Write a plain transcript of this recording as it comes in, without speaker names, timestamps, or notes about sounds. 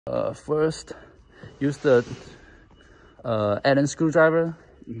First, use the Allen screwdriver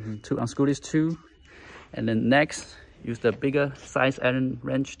to unscrew these two, and then next use the bigger size Allen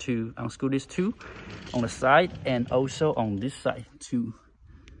wrench to unscrew these two on the side and also on this side too.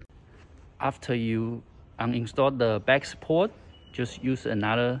 After you uninstall the back support, just use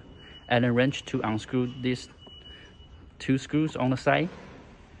another Allen wrench to unscrew these two screws on the side.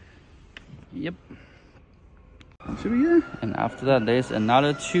 Yep. And after that, there's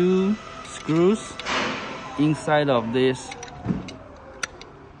another two screws inside of this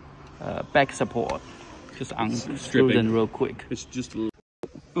back support. Just unscrew them real quick. It's just a little.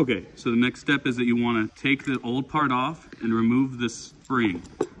 Okay, so the next step is that you want to take the old part off and remove the spring.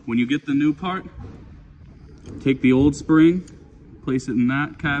 When you get the new part, take the old spring, place it in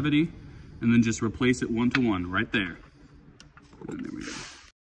that cavity, and then just replace it one-to-one right there. And there we go.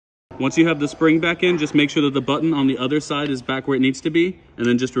 Once you have the spring back in, just make sure that the button on the other side is back where it needs to be, and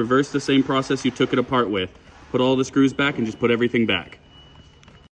then just reverse the same process you took it apart with. Put all the screws back and just put everything back.